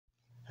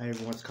Hi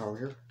everyone, it's Carl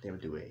here. Today I'm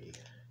going to do a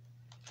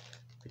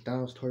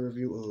McDonald's toy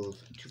review of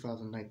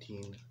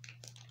 2019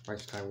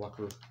 Rise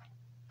Skywalker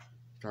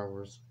Star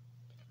Wars.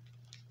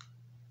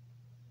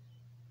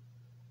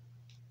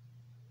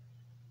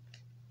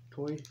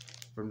 Toy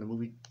from the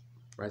movie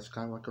Rise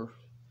Skywalker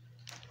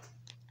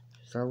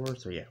Star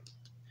Wars, so yeah.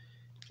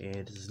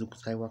 And this is Luke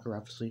Skywalker,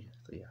 obviously,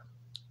 so yeah.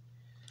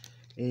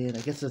 And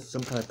I guess it's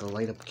some kind of a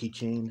light up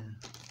keychain.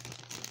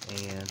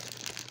 And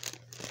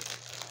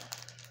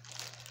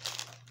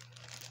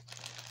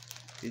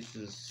this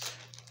is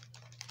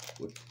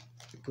what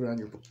you put on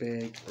your book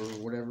bag or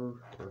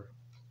whatever. Or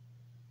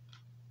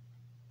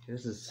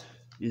this is,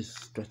 you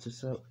just stretch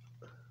this out.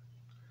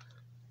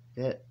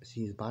 Yeah,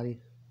 see his body,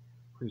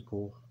 pretty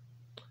cool.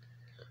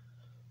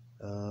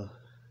 And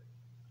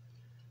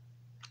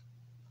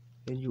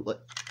you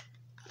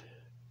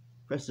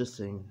press this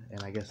thing,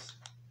 and I guess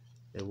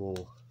it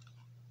will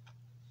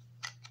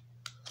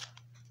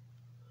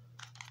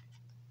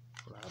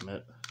grab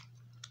it.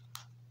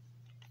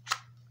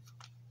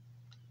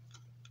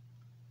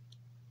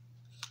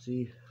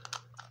 See,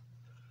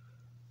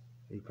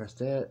 you press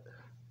that.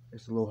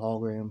 It's a little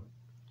hologram.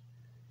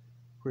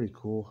 Pretty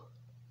cool.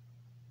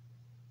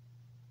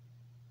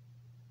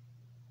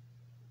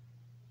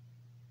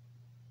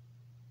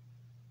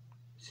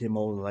 See him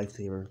holding a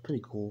lightsaber.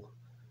 Pretty cool.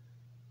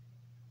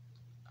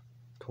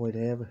 Toy to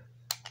have.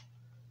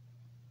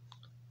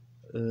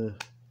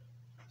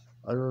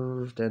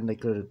 Other than I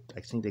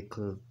think they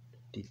could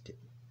did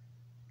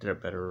a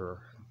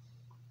better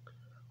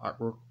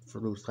artwork for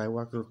Luke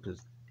Skywalker,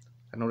 because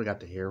I know they got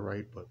the hair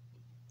right, but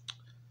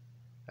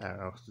I don't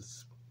know. It's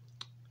just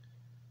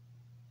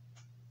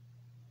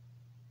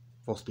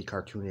supposed to be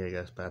cartoony, I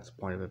guess, but that's the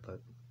point of it. But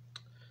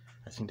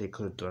I think they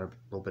could have done a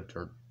little bit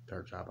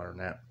better job on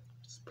that.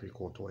 It's a pretty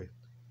cool toy.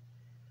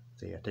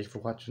 So yeah, thanks for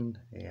watching,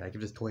 and I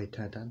give this toy a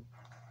 10 out of 10.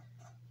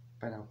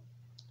 Bye now.